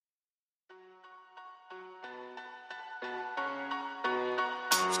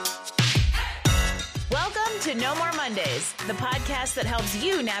to No More Mondays, the podcast that helps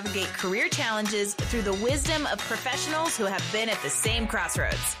you navigate career challenges through the wisdom of professionals who have been at the same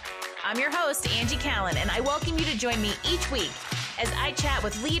crossroads. I'm your host, Angie Callen, and I welcome you to join me each week as I chat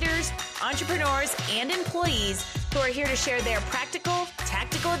with leaders, entrepreneurs, and employees who are here to share their practical,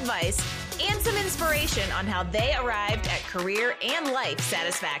 tactical advice and some inspiration on how they arrived at career and life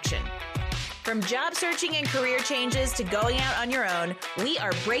satisfaction. From job searching and career changes to going out on your own, we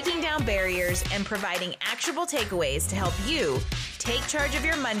are breaking down barriers and providing actionable takeaways to help you take charge of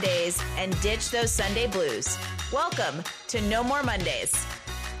your Mondays and ditch those Sunday blues. Welcome to No More Mondays.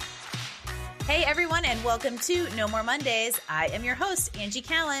 Hey everyone, and welcome to No More Mondays. I am your host, Angie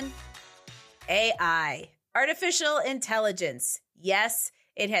Callen. AI, artificial intelligence. Yes,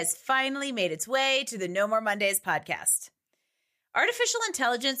 it has finally made its way to the No More Mondays podcast. Artificial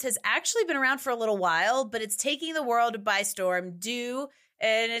intelligence has actually been around for a little while, but it's taking the world by storm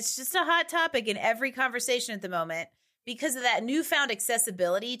and it's just a hot topic in every conversation at the moment because of that newfound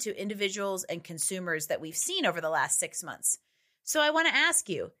accessibility to individuals and consumers that we've seen over the last 6 months. So I want to ask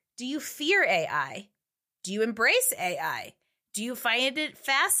you, do you fear AI? Do you embrace AI? Do you find it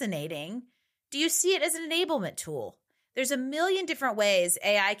fascinating? Do you see it as an enablement tool? There's a million different ways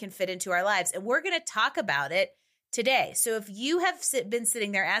AI can fit into our lives, and we're going to talk about it today. So if you have been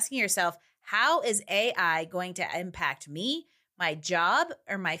sitting there asking yourself, how is AI going to impact me, my job,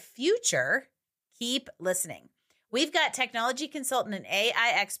 or my future? Keep listening. We've got technology consultant and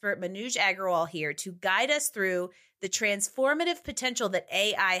AI expert Manoj Agrawal here to guide us through the transformative potential that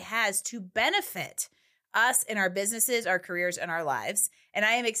AI has to benefit us in our businesses, our careers, and our lives. And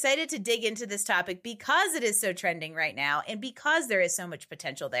I am excited to dig into this topic because it is so trending right now and because there is so much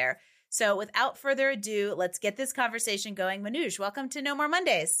potential there. So without further ado, let's get this conversation going. Manoj, welcome to No More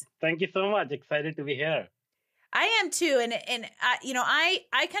Mondays. Thank you so much. Excited to be here. I am too. And I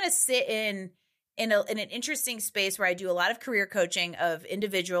kind of sit in an interesting space where I do a lot of career coaching of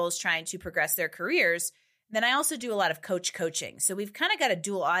individuals trying to progress their careers. Then I also do a lot of coaching. So we've kind of got a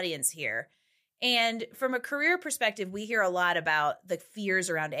dual audience here. And from a career perspective, we hear a lot about the fears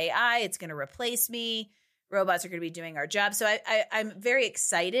around AI. It's going to replace me. Robots are going to be doing our job. So I'm very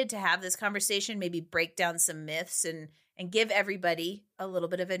excited to have this conversation, maybe break down some myths and give everybody a little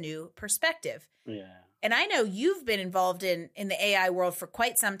bit of a new perspective. Yeah. And I know you've been involved in the AI world for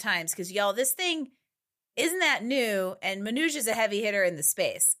quite some time because, y'all, this thing isn't that new. And Manoj is a heavy hitter in the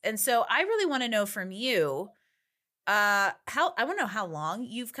space. And so I really want to know from you, I want to know how long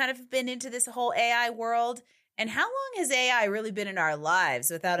you've kind of been into this whole AI world and how long has AI really been in our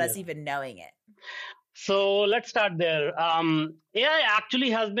lives without us even knowing it? So let's start there. AI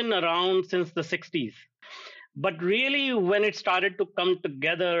actually has been around since the 60s. But really, when it started to come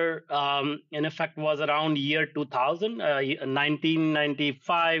together, in effect, was around year 2000,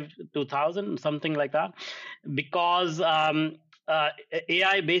 1995, 2000, something like that. Because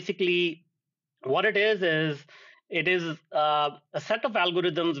AI basically, what it is it is a set of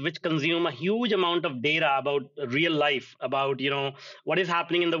algorithms which consume a huge amount of data about real life, about, what is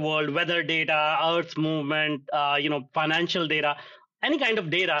happening in the world, weather data, Earth's movement, financial data, any kind of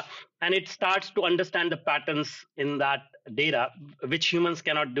data. And it starts to understand the patterns in that data, which humans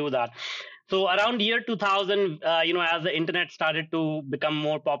cannot do that. So around year 2000, as the internet started to become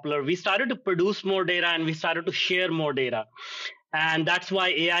more popular, we started to produce more data and we started to share more data. And that's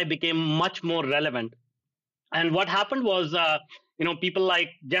why AI became much more relevant. And what happened was, people like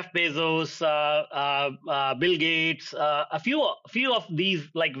Jeff Bezos, Bill Gates, a few of these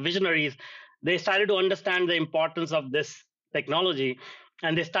like visionaries, they started to understand the importance of this technology.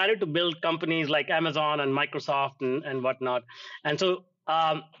 And they started to build companies like Amazon and Microsoft and whatnot. And so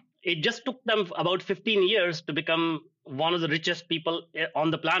it just took them about 15 years to become one of the richest people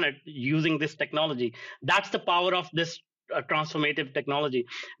on the planet using this technology. That's the power of this transformative technology.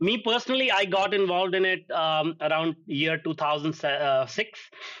 Me personally, I got involved in it around year 2006.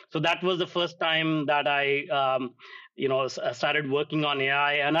 So that was the first time that I, started working on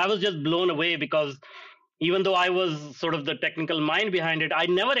AI. And I was just blown away because even though I was sort of the technical mind behind it, I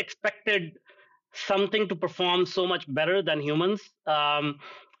never expected something to perform so much better than humans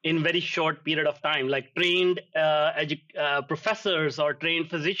in very short period of time. Like trained professors or trained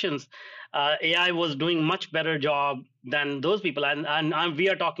physicians, AI was doing much better job than those people. And we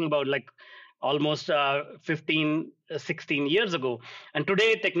are talking about like almost 15, 16 years ago. And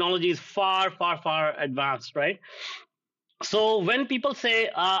today technology is far, far, far advanced, right? So when people say,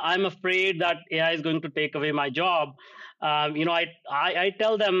 I'm afraid that AI is going to take away my job, I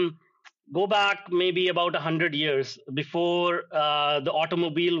tell them, go back maybe about 100 years before the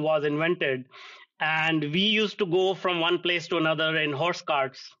automobile was invented. And we used to go from one place to another in horse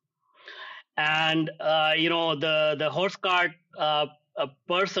carts. And the horse cart a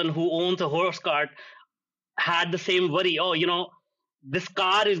person who owns a horse cart had the same worry. Oh, this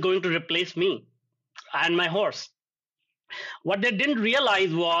car is going to replace me and my horse. What they didn't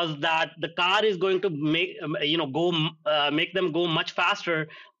realize was that the car is going to make them go much faster.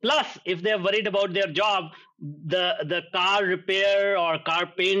 Plus, if they're worried about their job, the car repair or car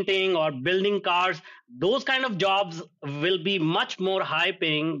painting or building cars, those kind of jobs will be much more high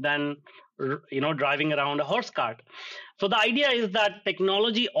paying than driving around a horse cart. So the idea is that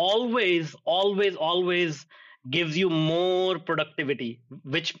technology always gives you more productivity,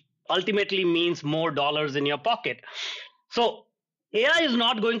 which ultimately means more dollars in your pocket. So AI is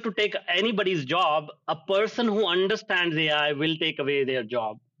not going to take anybody's job. A person who understands AI will take away their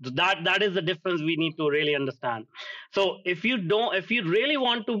job. That is the difference we need to really understand. So if you really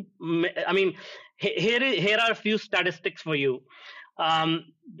want to, I mean, here are a few statistics for you.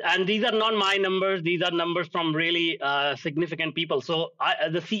 And these are not my numbers. These are numbers from really significant people. So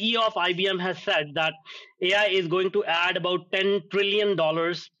the CEO of IBM has said that AI is going to add about $10 trillion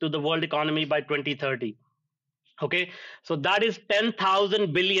to the world economy by 2030. Okay, so that is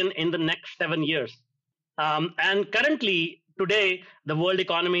 10,000 billion in the next 7 years. And currently, today, the world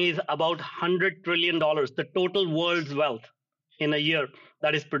economy is about $100 trillion, the total world's wealth in a year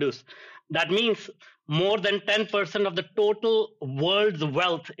that is produced. That means more than 10% of the total world's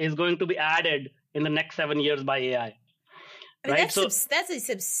wealth is going to be added in the next 7 years by AI. I mean, right? That's a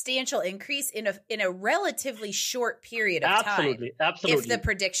substantial increase in a relatively short period of time. Absolutely. If the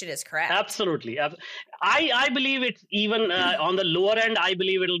prediction is correct. Absolutely. I believe it's even on the lower end. I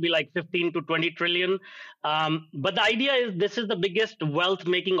believe it'll be like 15 to 20 trillion. But the idea is this is the biggest wealth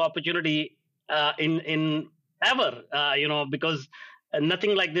making opportunity in ever. Because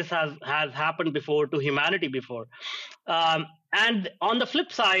nothing like this has happened before to humanity before. And on the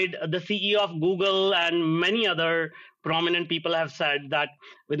flip side, the CEO of Google and many other prominent people have said that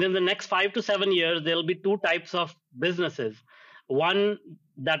within the next 5 to 7 years, there'll be two types of businesses. One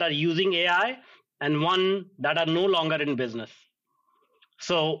that are using AI and one that are no longer in business.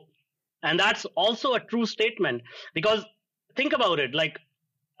 So, and that's also a true statement, because think about it. Like,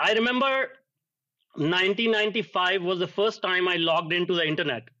 I remember 1995 was the first time I logged into the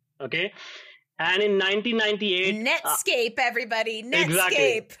internet. Okay. And in 1998, Netscape, everybody, Netscape.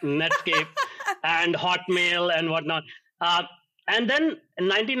 Exactly, Netscape and Hotmail and whatnot. And then in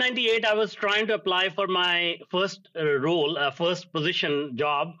 1998, I was trying to apply for my first first position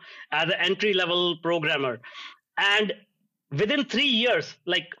job as an entry-level programmer. And within 3 years,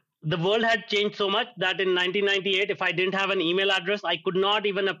 like, the world had changed so much that in 1998, if I didn't have an email address, I could not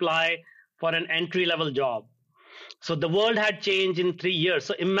even apply for an entry-level job. So the world had changed in 3 years.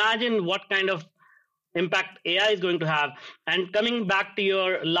 So imagine what kind of impact AI is going to have. And coming back to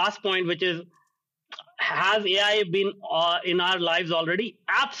your last point, which is, has AI been in our lives already?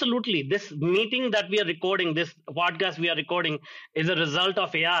 Absolutely. This meeting that we are recording, this podcast we are recording, is a result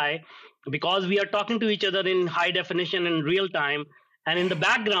of AI, because we are talking to each other in high definition in real time. And in the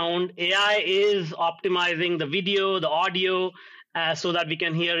background, AI is optimizing the video, the audio, so that we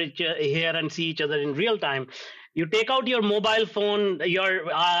can hear and see each other in real time. You take out your mobile phone, your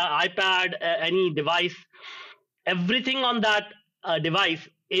iPad, any device, everything on that device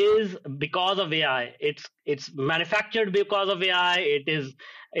is because of AI. It's manufactured because of AI.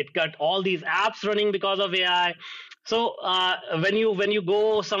 It got all these apps running because of AI. So when you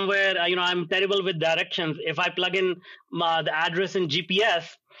go somewhere, I'm terrible with directions. If I plug in the address in GPS,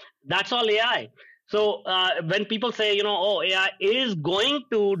 that's all AI. So when people say, AI is going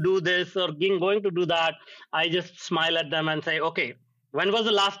to do this or going to do that, I just smile at them and say, okay, when was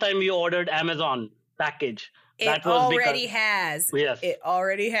the last time you ordered Amazon package? It already has. Yes. It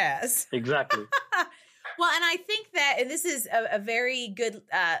already has. Exactly. Well, and I think that this is a very good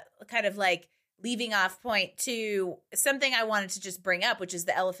kind of like leaving off point to something I wanted to just bring up, which is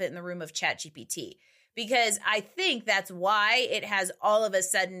the elephant in the room of ChatGPT. Because I think that's why it has all of a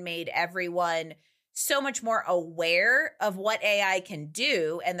sudden made everyone so much more aware of what AI can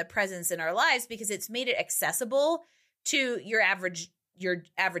do and the presence in our lives, because it's made it accessible to your average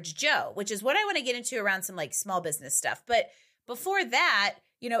Joe, which is what I want to get into around some like small business stuff. But before that,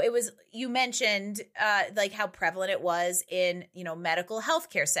 you mentioned like how prevalent it was in, medical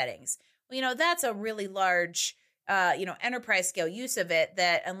healthcare settings. Well, that's a really large enterprise scale use of it,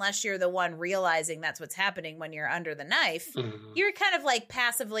 that unless you're the one realizing that's what's happening when you're under the knife, you're kind of like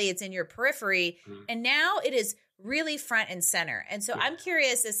passively, it's in your periphery. And now it is really front and center. And so I'm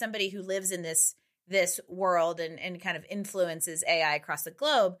curious, as somebody who lives in this world and kind of influences AI across the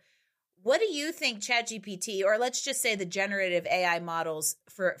globe, What do you think ChatGPT, or let's just say the generative AI models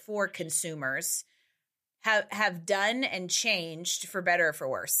for consumers have done and changed for better or for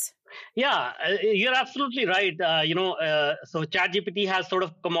worse? Yeah, you're absolutely right. So ChatGPT has sort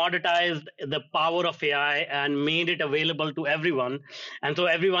of commoditized the power of AI and made it available to everyone. And so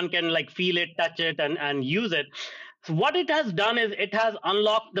everyone can like feel it, touch it, and use it. So what it has done is it has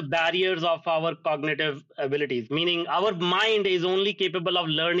unlocked the barriers of our cognitive abilities, meaning our mind is only capable of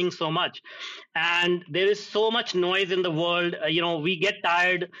learning so much. And there is so much noise in the world. We get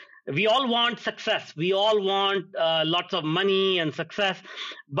tired. We all want success. We all want lots of money and success,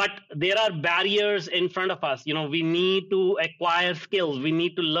 but there are barriers in front of us. We need to acquire skills. We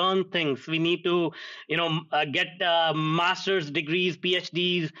need to learn things. We need to, get master's degrees,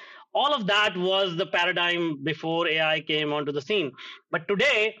 PhDs. All of that was the paradigm before AI came onto the scene. But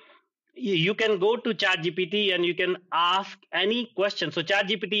today, you can go to ChatGPT and you can ask any question. So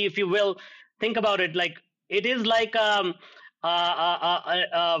ChatGPT, if you will, think about it like it is like a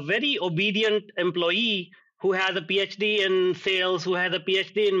very obedient employee who has a PhD in sales, who has a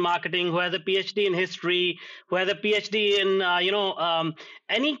PhD in marketing, who has a PhD in history, who has a PhD in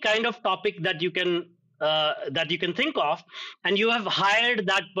any kind of topic that you can think of, and you have hired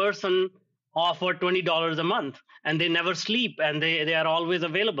that person for $20 a month, and they never sleep, and they are always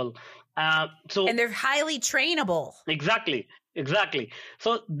available. And they're highly trainable. Exactly.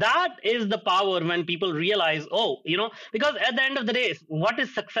 So that is the power when people realize, because at the end of the day, what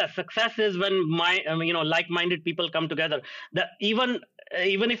is success? Success is when like-minded people come together. Even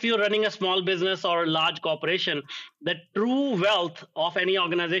if you're running a small business or a large corporation, the true wealth of any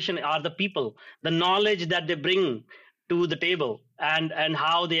organization are the people, the knowledge that they bring to the table, and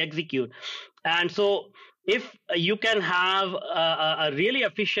how they execute. And so if you can have a really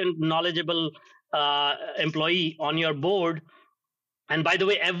efficient, knowledgeable employee on your board, and by the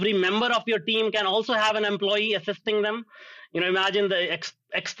way, every member of your team can also have an employee assisting them. Imagine the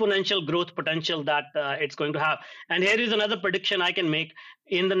exponential growth potential that it's going to have. And here is another prediction I can make.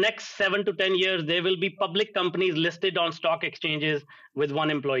 In the next 7 to 10 years, there will be public companies listed on stock exchanges with one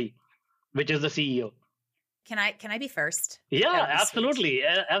employee, which is the CEO. Can I be first? Yeah, absolutely.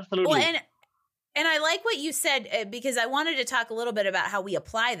 Absolutely. Well, and I like what you said, because I wanted to talk a little bit about how we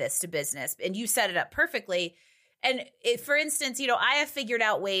apply this to business, and you set it up perfectly. And for instance, I have figured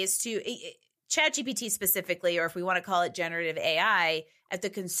out ways to ChatGPT specifically, or if we want to call it generative AI, at the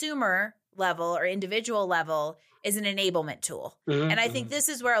consumer level or individual level, is an enablement tool. Mm-hmm. And I think this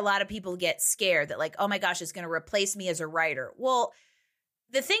is where a lot of people get scared that like, oh my gosh, it's going to replace me as a writer. Well,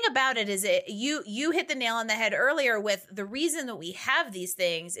 the thing about it is you hit the nail on the head earlier with the reason that we have these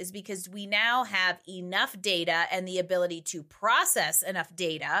things is because we now have enough data and the ability to process enough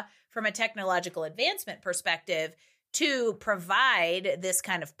data from a technological advancement perspective to provide this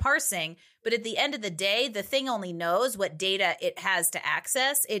kind of parsing. But at the end of the day, the thing only knows what data it has to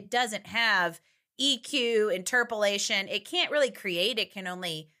access. It doesn't have EQ, interpolation. It can't really create. It can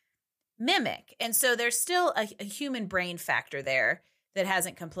only mimic. And so there's still a human brain factor there that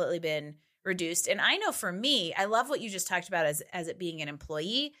hasn't completely been reduced. And I know for me, I love what you just talked about as it being an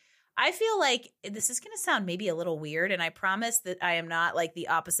employee. I feel like this is going to sound maybe a little weird, and I promise that I am not like the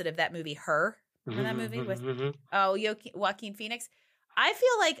opposite of that movie, Her. Remember that movie with Joaquin Phoenix? I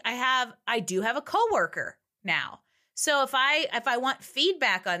feel like I do have a coworker now. So if I want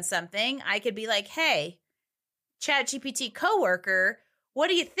feedback on something, I could be like, "Hey, ChatGPT coworker, what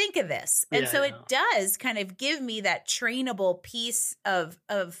do you think of this?" And so it does kind of give me that trainable piece of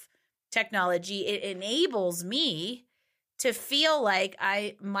technology. It enables me to feel like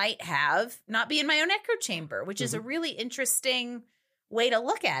I might not be in my own echo chamber, which is a really interesting way to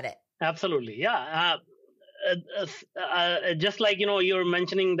look at it. Absolutely. Yeah. Just like, you're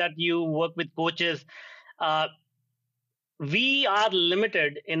mentioning that you work with coaches, we are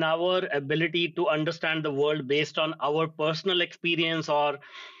limited in our ability to understand the world based on our personal experience or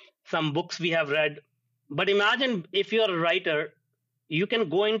some books we have read. But imagine if you're a writer, you can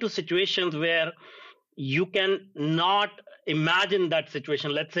go into situations where you can not imagine that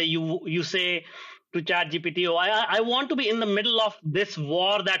situation. Let's say you say to ChatGPT, I want to be in the middle of this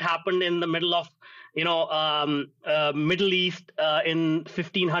war that happened in the middle of Middle East in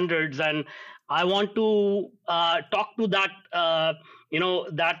 1500s, and I want to talk to that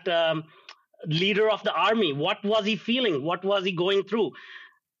leader of the army. What was he feeling? What was he going through?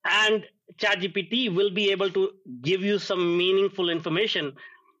 And ChatGPT will be able to give you some meaningful information.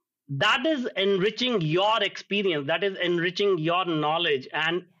 That is enriching your experience. That is enriching your knowledge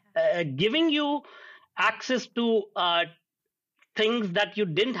and giving you access to things that you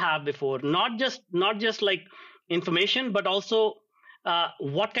didn't have before. Not just like information, but also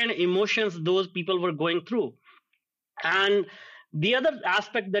what kind of emotions those people were going through. And the other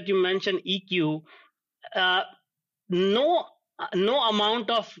aspect that you mentioned, EQ, no amount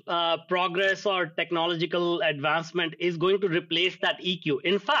of progress or technological advancement is going to replace that EQ.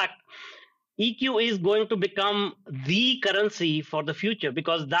 In fact, EQ is going to become the currency for the future,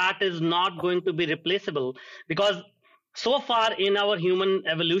 because that is not going to be replaceable. Because so far in our human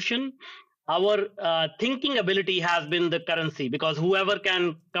evolution, our thinking ability has been the currency, because whoever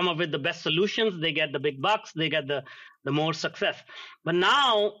can come up with the best solutions, they get the big bucks, they get the more success. But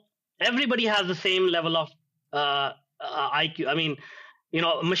now everybody has the same level of IQ. I mean,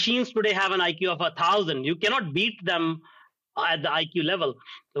 machines today have an IQ of 1,000. You cannot beat them at the IQ level.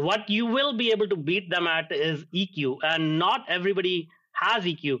 What you will be able to beat them at is EQ, and not everybody has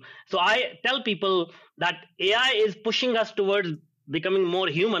EQ. So I tell people that AI is pushing us towards becoming more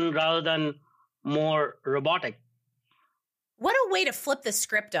human rather than more robotic. What a way to flip the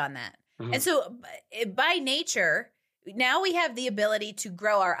script on that. Mm-hmm. And so by nature, now we have the ability to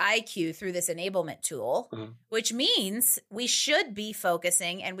grow our IQ through this enablement tool, mm-hmm. which means we should be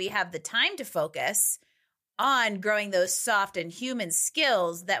focusing, and we have the time to focus on growing those soft and human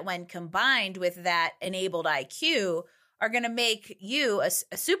skills that, when combined with that enabled IQ, are going to make you a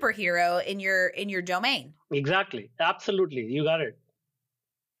superhero in your domain. Exactly. Absolutely. You got it.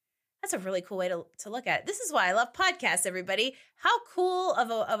 That's a really cool way to look at it. This is why I love podcasts, everybody. How cool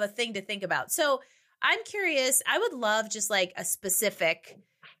of a thing to think about. So I'm curious. I would love just like a specific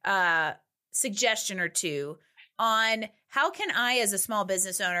suggestion or two on how can I, as a small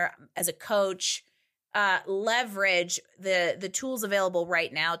business owner, as a coach, leverage the tools available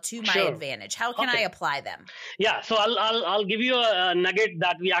right now to my advantage. How can I apply them? Yeah, so I'll give you a nugget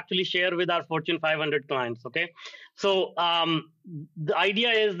that we actually share with our Fortune 500 clients. Okay, so the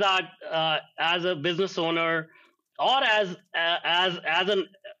idea is that as a business owner, or as an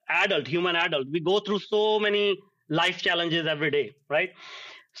adult, human adult, we go through so many life challenges every day, right?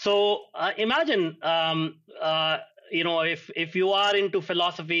 So imagine if you are into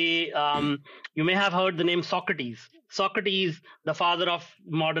philosophy, you may have heard the name Socrates. Socrates, the father of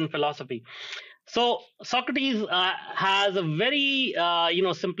modern philosophy. So Socrates has a very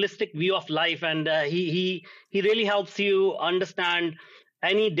simplistic view of life, and he really helps you understand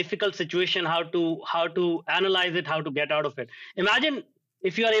any difficult situation, how to analyze it, how to get out of it. Imagine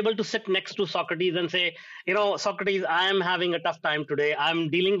if you are able to sit next to Socrates and say, Socrates, I am having a tough time today. I'm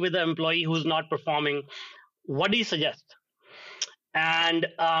dealing with an employee who's not performing. What do you suggest? And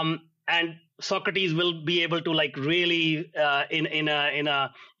Socrates will be able to really in a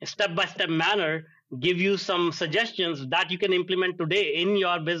step-by-step manner give you some suggestions that you can implement today in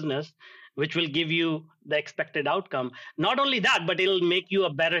your business, which will give you the expected outcome. Not only that, but it'll make you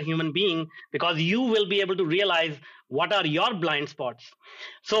a better human being, because you will be able to realize what are your blind spots.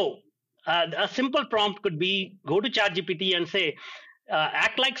 So a simple prompt could be, go to ChatGPT and say,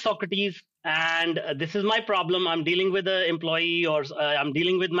 act like Socrates, and this is my problem. I'm dealing with an employee, or I'm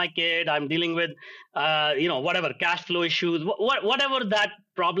dealing with my kid. I'm dealing with, whatever, cash flow issues, whatever that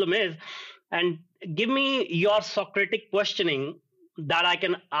problem is. And give me your Socratic questioning that I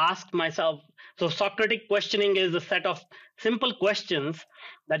can ask myself. So Socratic questioning is a set of simple questions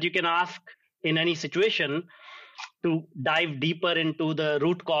that you can ask in any situation to dive deeper into the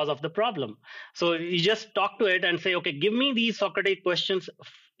root cause of the problem. So you just talk to it and say, okay, give me these Socratic questions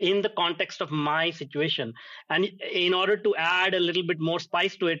in the context of my situation. And in order to add a little bit more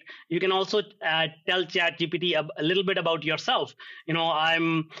spice to it, you can also tell ChatGPT a little bit about yourself.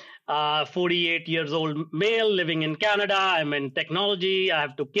 I'm 48 years old male living in Canada. I'm in technology. I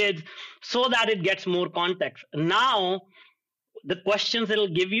have 2 kids, so that it gets more context. Now, the questions it'll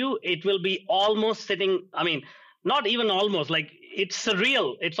give you, it will be almost sitting, not even almost, it's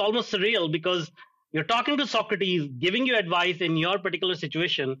surreal. It's almost surreal, because you're talking to Socrates, giving you advice in your particular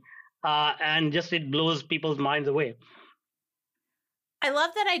situation, and just it blows people's minds away. I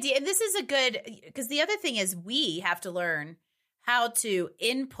love that idea. And this is a good, because the other thing is we have to learn how to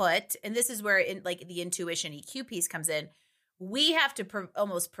input, and this is where the intuition EQ piece comes in. We have to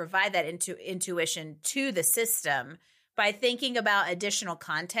almost provide that intuition to the system by thinking about additional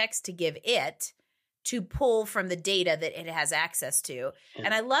context to give it, to pull from the data that it has access to. Yeah.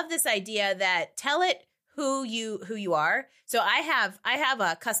 And I love this idea that tell it who you are. So I have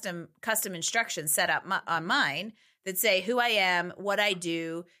a custom instructions set up on mine that say who I am, what I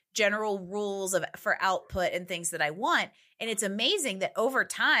do, general rules for output and things that I want. And it's amazing that over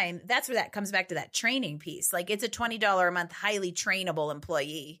time, that's where that comes back to that training piece. It's a $20 a month, highly trainable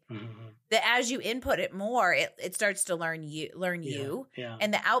employee that as you input it more, it starts to learn you. Yeah.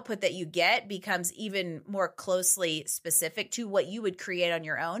 And the output that you get becomes even more closely specific to what you would create on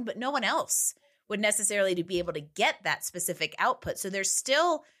your own, but no one else would necessarily to be able to get that specific output. So there's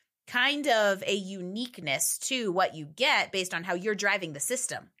still kind of a uniqueness to what you get based on how you're driving the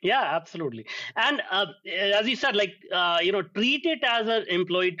system. Yeah, absolutely. And as you said, like, treat it as an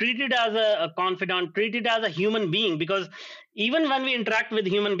employee, treat it as a confidant, treat it as a human being, because even when we interact with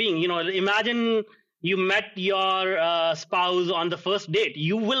human being, imagine you met your spouse on the first date.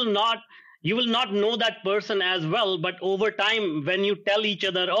 You will not know that person as well, but over time, when you tell each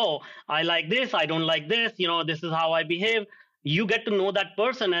other, oh, I like this, I don't like this, this is how I behave, you get to know that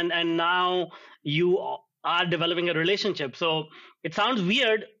person, and now you are developing a relationship. So it sounds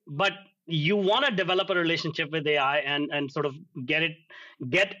weird, but you want to develop a relationship with AI and sort of get it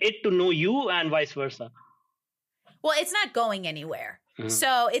to know you, and vice versa. Well, it's not going anywhere. Mm-hmm.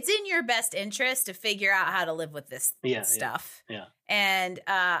 So it's in your best interest to figure out how to live with this stuff. Yeah. And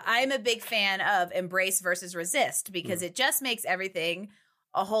I'm a big fan of embrace versus resist, because it just makes everything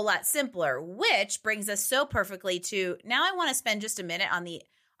a whole lot simpler, which brings us so perfectly to now I want to spend just a minute on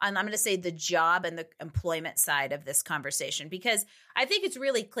I'm going to say the job and the employment side of this conversation, because I think it's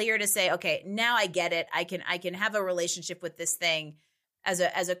really clear to say, okay, now I get it. I can have a relationship with this thing as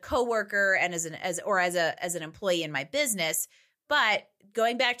a coworker and as an employee in my business. But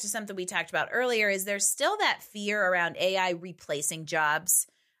going back to something we talked about earlier, is there's still that fear around AI replacing jobs.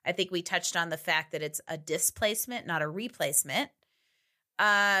 I think we touched on the fact that it's a displacement, not a replacement.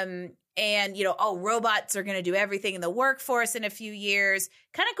 And, robots are going to do everything in the workforce in a few years,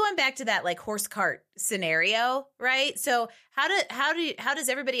 kind of going back to that like horse cart scenario, right? So how does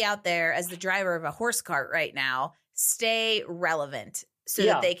everybody out there as the driver of a horse cart right now stay relevant so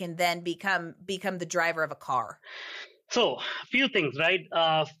that they can then become the driver of a car? So a few things, right?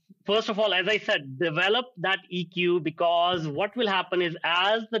 First of all, as I said, develop that EQ, because what will happen is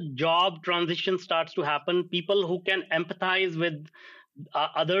as the job transition starts to happen, people who can empathize with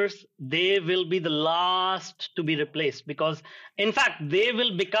others, they will be the last to be replaced, because in fact they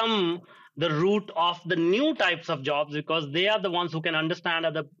will become the root of the new types of jobs, because they are the ones who can understand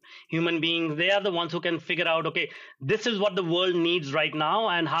other human beings. They are the ones who can figure out, okay, this is what the world needs right now,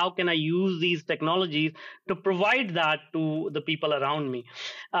 and how can I use these technologies to provide that to the people around me.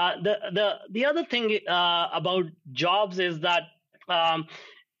 The other thing about jobs is that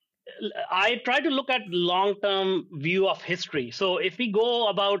I try to look at long-term view of history. So if we go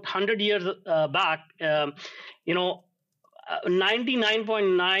about 100 years back,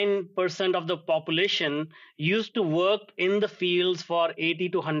 99.9% of the population used to work in the fields for 80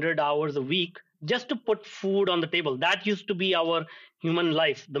 to 100 hours a week just to put food on the table. That used to be our human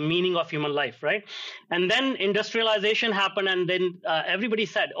life, the meaning of human life, right? And then industrialization happened, and then everybody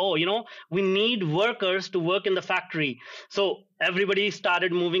said, oh, we need workers to work in the factory. So everybody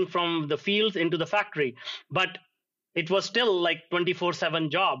started moving from the fields into the factory. But it was still like 24/7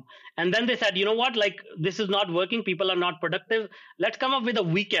 job. And then they said, you know what, like this is not working. People are not productive. Let's come up with a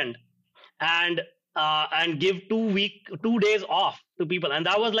weekend and give 2 days off to people. And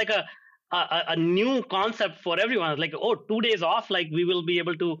that was like a new concept for everyone. Like, oh, 2 days off, like we will be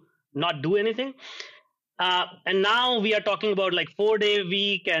able to not do anything. And now we are talking about like 4-day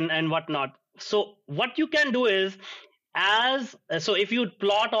week and whatnot. So what you can do is, so if you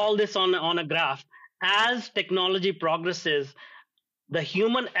plot all this on a graph, as technology progresses, the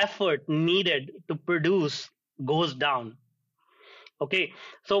human effort needed to produce goes down. Okay,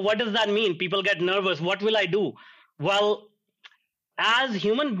 so what does that mean? People get nervous. What will I do? Well, as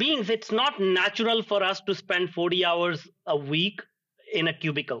human beings, it's not natural for us to spend 40 hours a week in a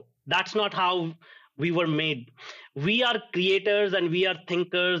cubicle. That's not how we were made. We are creators, and we are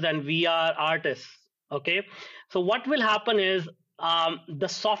thinkers, and we are artists. Okay, so what will happen is, the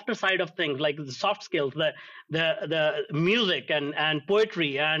softer side of things, like the soft skills, the music and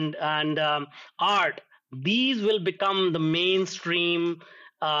poetry and art, these will become the mainstream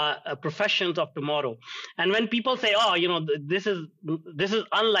professions of tomorrow. And when people say, oh, this is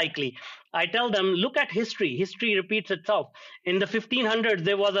unlikely, I tell them, look at history. History repeats itself. In the 1500s,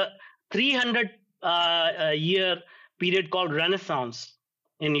 there was a 300 year period called Renaissance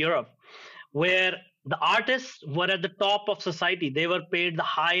in Europe, where the artists were at the top of society. They were paid the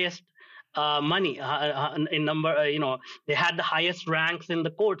highest money in number. They had the highest ranks in the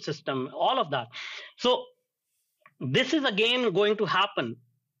court system. All of that. So this is again going to happen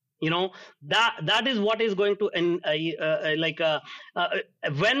that is what is going to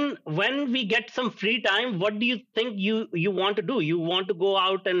when we get some free time, what do you think you want to do? You want to go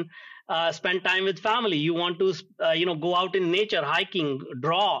out and spend time with family. You want to go out in nature, hiking,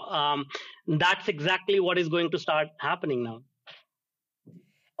 draw. That's exactly what is going to start happening now.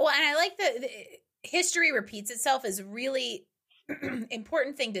 Well, and I like the history repeats itself is really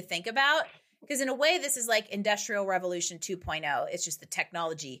important thing to think about, because in a way this is like Industrial Revolution 2.0. It's just the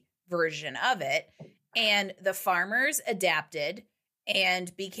technology version of it. And the farmers adapted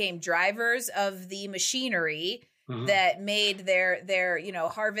and became drivers of the machinery that made their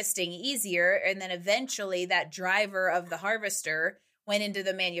harvesting easier. And then eventually that driver of the harvester went into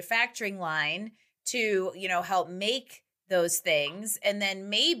the manufacturing line to, help make those things, and then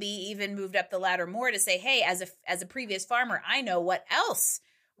maybe even moved up the ladder more to say, hey, as a previous farmer, I know what else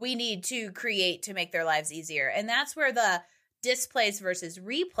we need to create to make their lives easier. And that's where the displace versus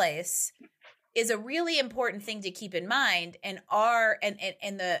replace is a really important thing to keep in mind. And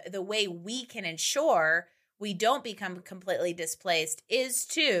the way we can ensure we don't become completely displaced is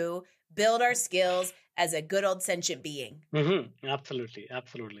to build our skills as a good old sentient being. Absolutely.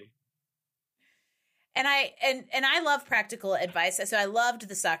 And I love practical advice. So I loved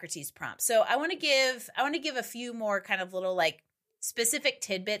the Socrates prompt. So I want to give a few more kind of little like specific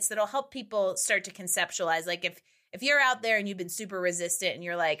tidbits that'll help people start to conceptualize. Like if you're out there and you've been super resistant and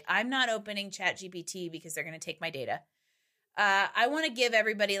you're like, I'm not opening ChatGPT because they're going to take my data. I want to give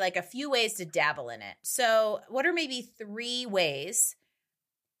everybody like a few ways to dabble in it. So what are maybe 3 ways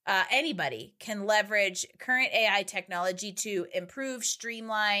anybody can leverage current AI technology to improve,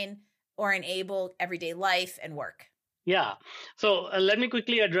 streamline, or enable everyday life and work? Yeah. So let me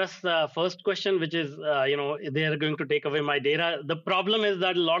quickly address the first question, which is, they are going to take away my data. The problem is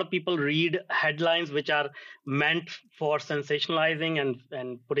that a lot of people read headlines which are meant for sensationalizing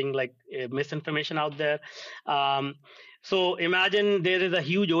and putting like misinformation out there. So imagine there is a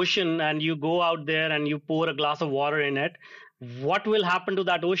huge ocean and you go out there and you pour a glass of water in it. What will happen to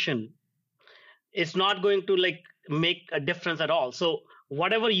that ocean? It's not going to like make a difference at all. So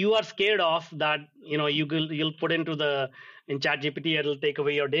whatever you are scared of that, you'll put in ChatGPT, it'll take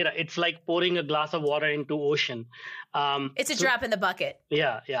away your data. It's like pouring a glass of water into ocean. It's a drop in the bucket.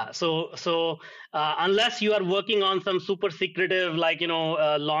 Yeah. So unless you are working on some super secretive,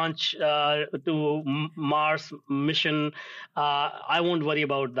 launch to Mars mission, I won't worry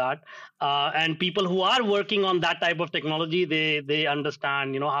about that. And people who are working on that type of technology, they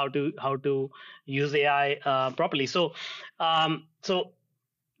understand, how to use AI properly. So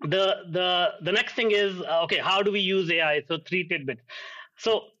the next thing is, okay, how do we use AI? So 3 tidbits.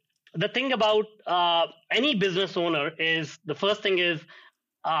 So the thing about any business owner is, the first thing is,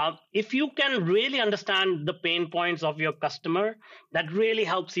 if you can really understand the pain points of your customer, that really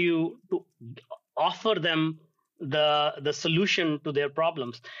helps you to offer them the solution to their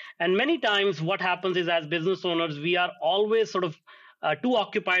problems. And many times what happens is, as business owners, we are always sort of too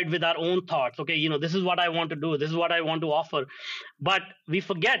occupied with our own thoughts. Okay, this is what I want to do. This is what I want to offer. But we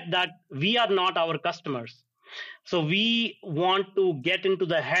forget that we are not our customers. So we want to get into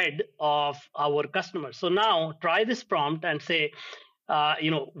the head of our customers. So now try this prompt and say,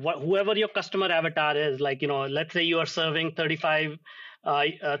 whoever your customer avatar is, let's say you are serving 35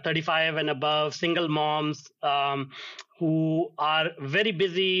 and above single moms who are very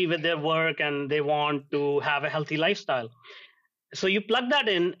busy with their work and they want to have a healthy lifestyle. So you plug that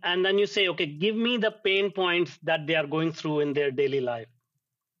in and then you say, okay, give me the pain points that they are going through in their daily life,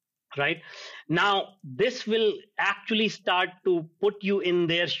 right? Now, this will actually start to put you in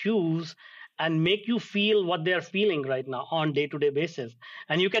their shoes and make you feel what they're feeling right now on day-to-day basis.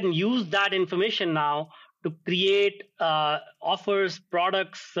 And you can use that information now to create offers,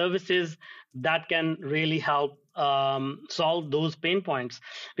 products, services that can really help solve those pain points.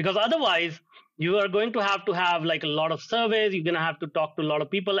 Because otherwise, you are going to have like a lot of surveys. You're going to have to talk to a lot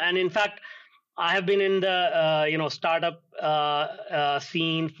of people. And in fact, I have been in the startup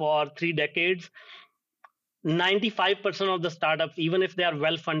scene for 3 decades. 95% of the startups, even if they are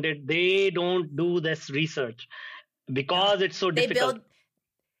well funded, they don't do this research because it's so difficult.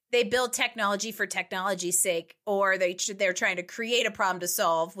 They build technology for technology's sake, or they're trying to create a problem to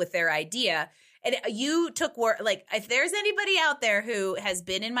solve with their idea. And you took work, like if there's anybody out there who has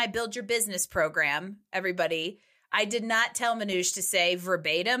been in my Build Your Business program, everybody, I did not tell Manoush to say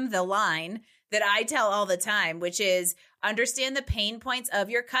verbatim the line that I tell all the time, which is understand the pain points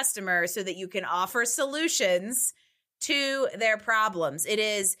of your customer so that you can offer solutions to their problems. It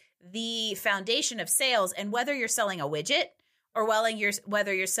is the foundation of sales. And whether you're selling a widget or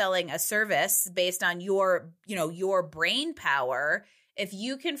whether you're selling a service based on your brain power, if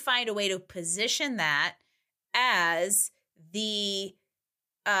you can find a way to position that as the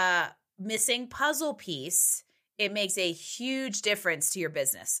missing puzzle piece, it makes a huge difference to your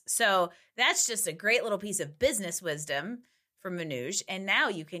business. So that's just a great little piece of business wisdom from Manoj. And now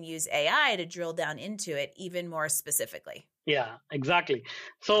you can use AI to drill down into it even more specifically. Yeah, exactly.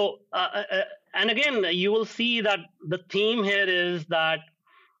 So, and again, you will see that the theme here is that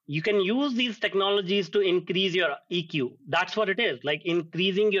you can use these technologies to increase your EQ. That's what it is, like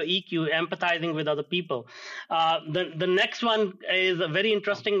increasing your EQ, empathizing with other people. The next one is a very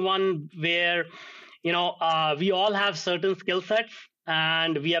interesting one where, we all have certain skill sets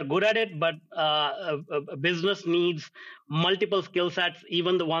and we are good at it, but a business needs multiple skill sets,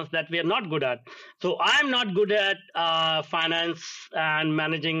 even the ones that we are not good at. So I'm not good at finance and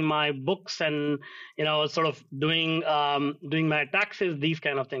managing my books and sort of doing my taxes, these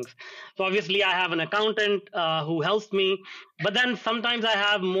kind of things. So obviously I have an accountant who helps me, but then sometimes I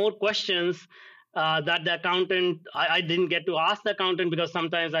have more questions that the accountant, I didn't get to ask the accountant because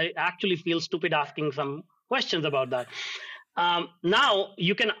sometimes I actually feel stupid asking some questions about that. Now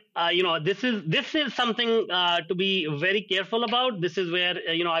you can, this is something to be very careful about. This is where,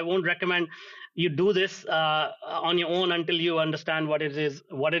 I won't recommend you do this on your own until you understand what it is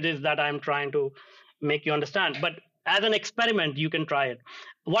that I'm trying to make you understand. But as an experiment, you can try it.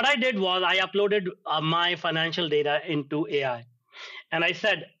 What I did was I uploaded my financial data into AI, and I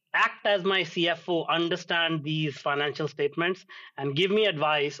said, act as my CFO, understand these financial statements and give me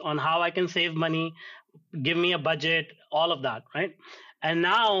advice on how I can save money, give me a budget, all of that, right? And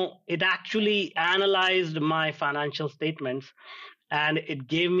now it actually analyzed my financial statements and it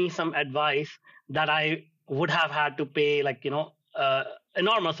gave me some advice that I would have had to pay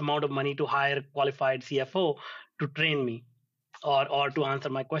enormous amount of money to hire a qualified CFO to train me or to answer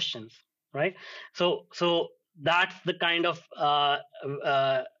my questions, right? So that's the kind of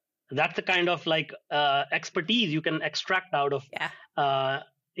expertise you can extract out of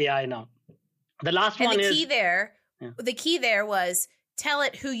AI now. The last one is the key there was tell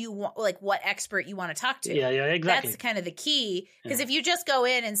it who you want, like what expert you want to talk to. Yeah, exactly. That's kind of the key. Because if you just go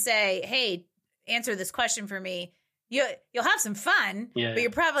in and say, hey, answer this question for me, you'll have some fun, but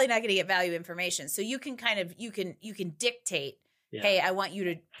you're probably not going to get value information. So you can you can dictate, hey, I want you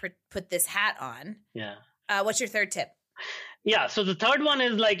to put this hat on. Yeah. What's your third tip? Yeah. So the third one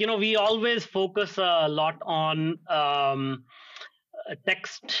is we always focus a lot on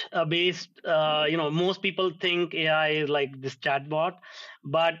text based. Most people think AI is like this chatbot,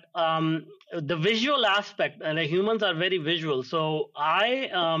 but the visual aspect, and humans are very visual. So I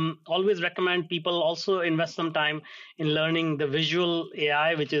always recommend people also invest some time in learning the visual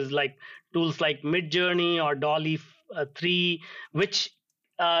AI, which is like tools like Midjourney or DALL-E 3, which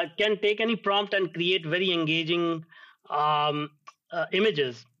can take any prompt and create very engaging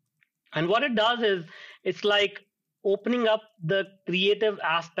images. And what it does is it's like opening up the creative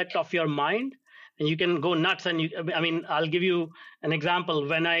aspect of your mind, and you can go nuts. And I'll give you an example.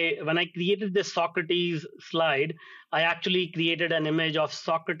 When I created this Socrates slide, I actually created an image of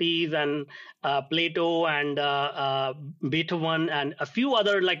Socrates and Plato and Beethoven and a few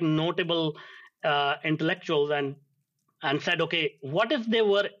other notable intellectuals, and said, okay, what if they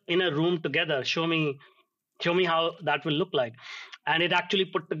were in a room together? Show me how that will look like. And it actually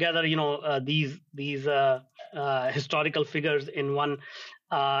put together, these historical figures in one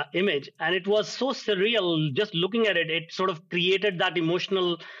image, and it was so surreal. Just looking at it, it sort of created that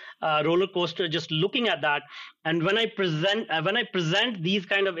emotional roller coaster. Just looking at that, and when I present these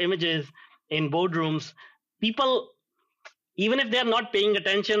kind of images in boardrooms, people, even if they are not paying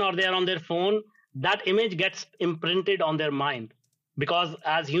attention or they are on their phone, that image gets imprinted on their mind, because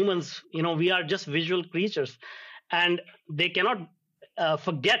as humans, we are just visual creatures, and they cannot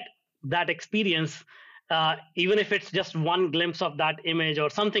forget that experience, even if it's just one glimpse of that image or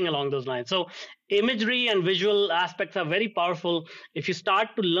something along those lines. So imagery and visual aspects are very powerful. If you start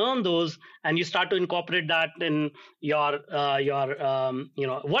to learn those and you start to incorporate that in your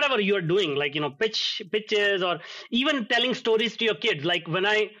whatever you're doing, pitches, or even telling stories to your kids. Like when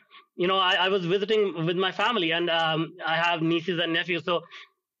I was visiting with my family, and I have nieces and nephews. So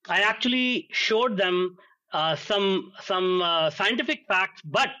I actually showed them some scientific facts,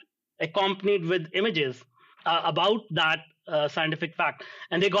 but accompanied with images about that scientific fact.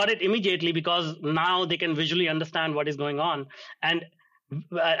 And they got it immediately, because now they can visually understand what is going on. And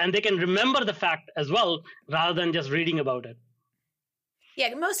they can remember the fact as well, rather than just reading about it.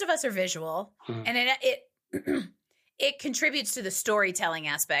 Yeah, most of us are visual. Mm-hmm. And it contributes to the storytelling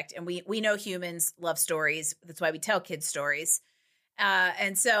aspect. And we know humans love stories. That's why we tell kids stories.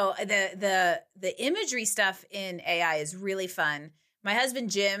 And so the imagery stuff in AI is really fun. My husband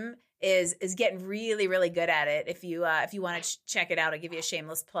Jim is getting really, really good at it. If you want to check it out, I'll give you a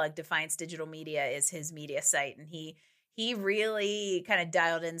shameless plug. Defiance Digital Media is his media site, and he really kind of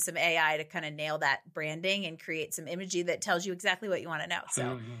dialed in some AI to kind of nail that branding and create some imagery that tells you exactly what you want to know.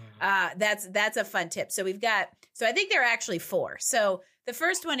 So that's a fun tip. So I think there are actually 4. So the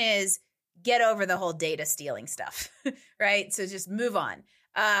first one is get over the whole data stealing stuff, right? So just move on.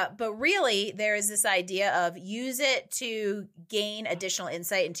 But really, there is this idea of use it to gain additional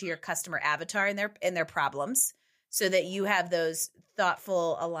insight into your customer avatar and their problems so that you have those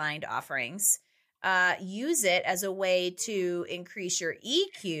thoughtful, aligned offerings. Use it as a way to increase your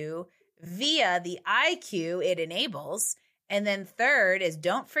EQ via the IQ it enables. And then third is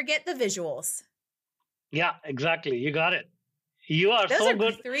don't forget the visuals. Yeah, exactly. You got it. You are Those so are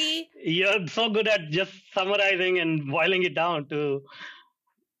good. 3. You're so good at just summarizing and boiling it down to.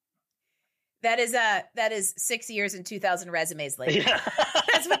 That is 6 years and 2,000 resumes later. Yeah.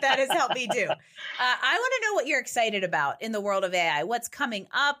 That's what that has helped me do. I want to know what you're excited about in the world of AI. What's coming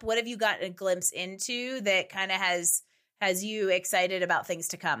up? What have you gotten a glimpse into that kind of has you excited about things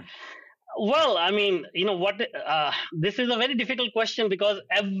to come? Well, I mean, this is a very difficult question because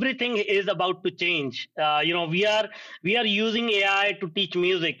everything is about to change. We are using AI to teach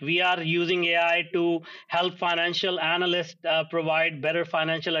music. We are using AI to help financial analysts provide better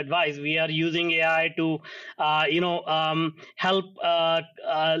financial advice. We are using AI to, help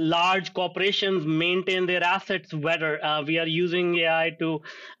large corporations maintain their assets better. We are using AI to,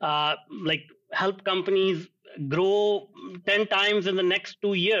 help companies grow 10 times in the next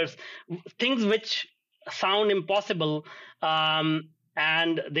 2 years, things which sound impossible,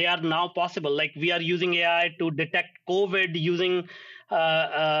 and they are now possible. Like we are using AI to detect COVID using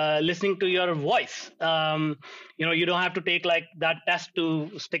listening to your voice. You don't have to take like that test to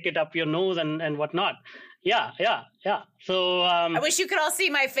stick it up your nose and whatnot. Yeah. So I wish you could all see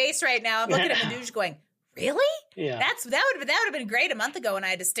my face right now. I'm looking at Manoj going, really? Yeah. That would have been great a month ago when I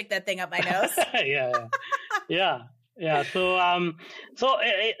had to stick that thing up my nose. Yeah. So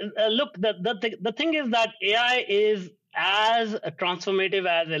look, the thing is that AI is as transformative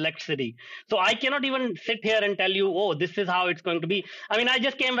as electricity. So I cannot even sit here and tell you, oh, this is how it's going to be. I mean, I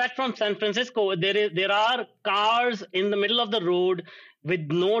just came back from San Francisco. There are cars in the middle of the road with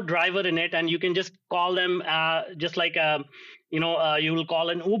no driver in it, and you can just call them just like you will call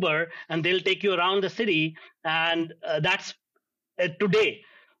an Uber, and they'll take you around the city, and that's today.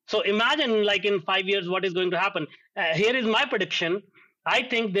 So imagine, like in 5 years, what is going to happen. Here is my prediction. I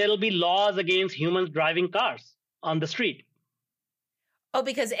think there will be laws against humans driving cars on the street. Oh,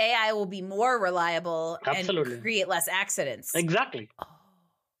 because AI will be more reliable. Absolutely. And create less accidents. Exactly. Oh.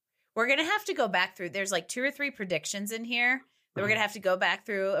 We're going to have to go back through. There's like 2 or 3 predictions in here that we're going to have to go back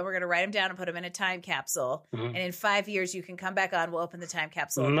through, and we're going to write them down and put them in a time capsule. Mm-hmm. And in 5 years, you can come back on. We'll open the time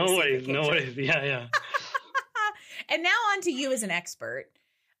capsule. No worries. Yeah. And now on to you as an expert.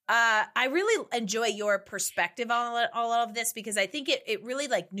 I really enjoy your perspective on all of this because I think it really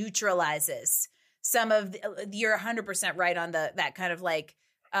like neutralizes some of you're 100% right on that kind of like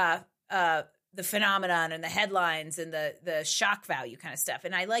the phenomenon and the headlines and the shock value kind of stuff.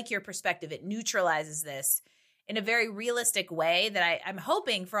 And I like your perspective. It neutralizes this in a very realistic way that I'm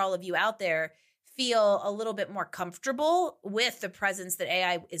hoping for all of you out there feel a little bit more comfortable with the presence that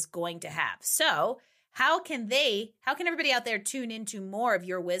AI is going to have. So how can everybody out there tune into more of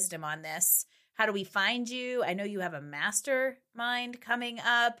your wisdom on this? How do we find you? I know you have a mastermind coming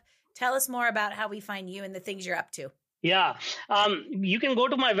up. Tell us more about how we find you and the things you're up to. Yeah, you can go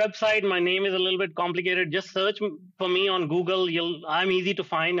to my website. My name is a little bit complicated. Just search for me on Google. I'm easy to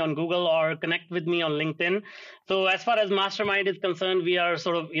find on Google, or connect with me on LinkedIn. So as far as Mastermind is concerned, we are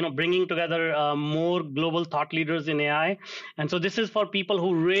sort of bringing together more global thought leaders in AI. And so this is for people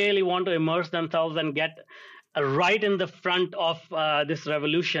who really want to immerse themselves and get right in the front of this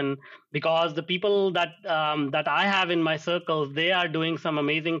revolution, because the people that I have in my circles, they are doing some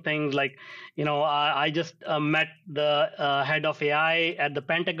amazing things. Like, I just met the head of AI at the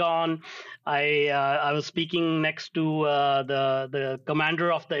Pentagon. I was speaking next to the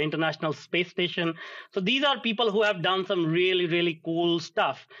commander of the International Space Station. So these are people who have done some really, really cool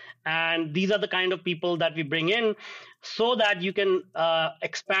stuff. And these are the kind of people that we bring in so that you can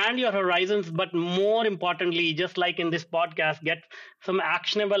expand your horizons, but more importantly, just like in this podcast, get some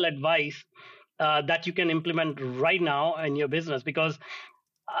actionable advice that you can implement right now in your business. Because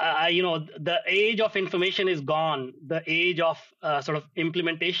the age of information is gone. The age of sort of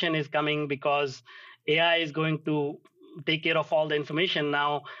implementation is coming, because AI is going to take care of all the information.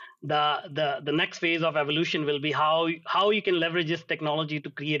 Now, the next phase of evolution will be how you can leverage this technology to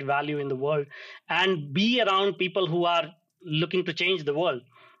create value in the world, and be around people who are looking to change the world.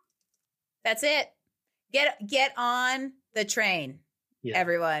 That's it. Get on the train,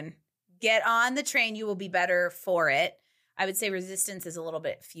 everyone. Get on the train. You will be better for it. I would say resistance is a little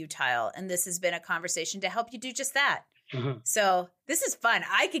bit futile. And this has been a conversation to help you do just that. Mm-hmm. So this is fun.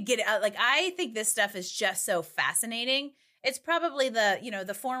 I could get out. Like, I think this stuff is just so fascinating. It's probably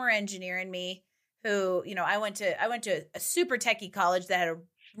the former engineer in me who, I went to a super techie college that had a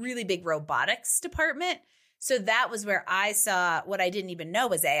really big robotics department. So that was where I saw what I didn't even know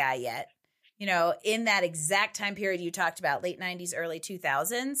was AI yet, in that exact time period you talked about, late 90s, early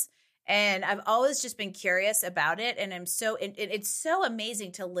 2000s. And I've always just been curious about it. And it's so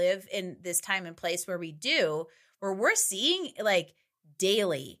amazing to live in this time and place where we're seeing like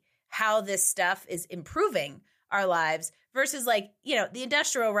daily how this stuff is improving our lives versus like, the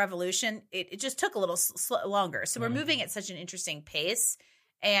Industrial Revolution, it just took a little longer. So we're moving at such an interesting pace.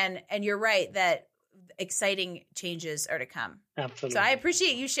 And you're right that exciting changes are to come. Absolutely. So I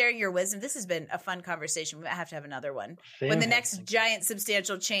appreciate you sharing your wisdom. This has been a fun conversation. We might have to have another one. When the next giant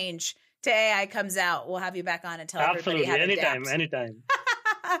substantial change to AI comes out, we'll have you back on and tell everybody how to adapt. Anytime.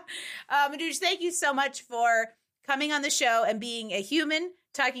 Manoj, thank you so much for coming on the show and being a human,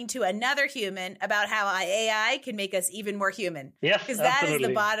 talking to another human about how AI can make us even more human. Yes, because that is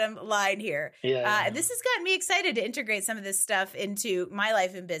the bottom line here. Yeah. This has gotten me excited to integrate some of this stuff into my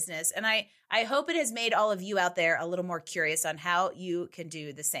life and business. And I hope it has made all of you out there a little more curious on how you can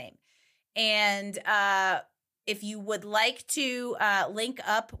do the same. And if you would like to link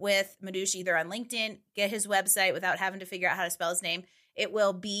up with Manoj either on LinkedIn, get his website without having to figure out how to spell his name, it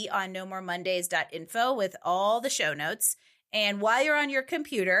will be on nomoremondays.info with all the show notes. And while you're on your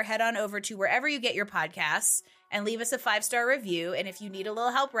computer, head on over to wherever you get your podcasts and leave us a 5-star review. And if you need a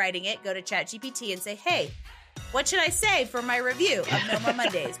little help writing it, go to ChatGPT and say, hey, what should I say for my review of No More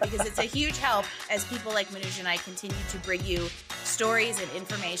Mondays? Because it's a huge help as people like Manoj and I continue to bring you stories and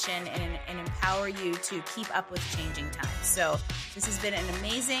information and empower you to keep up with changing times. So this has been an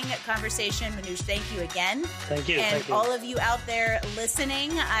amazing conversation. Manoj, thank you again. Thank you. And thank you. all of you out there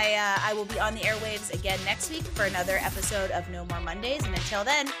listening, I will be on the airwaves again next week for another episode of No More Mondays. And until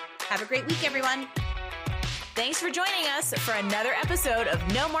then, have a great week, everyone. Thanks for joining us for another episode of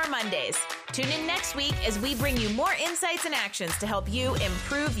No More Mondays. Tune in next week as we bring you more insights and actions to help you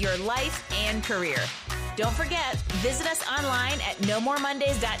improve your life and career. Don't forget, visit us online at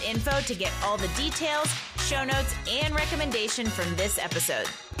nomoremondays.info to get all the details, show notes, and recommendation from this episode.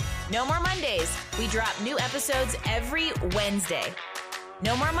 No More Mondays. We drop new episodes every Wednesday.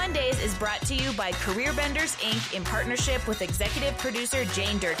 No More Mondays is brought to you by CareerBenders, Inc. in partnership with executive producer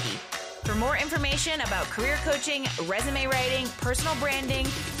Jane Durkee. For more information about career coaching, resume writing, personal branding,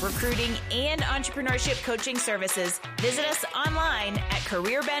 recruiting, and entrepreneurship coaching services, visit us online at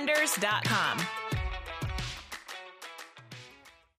careerbenders.com.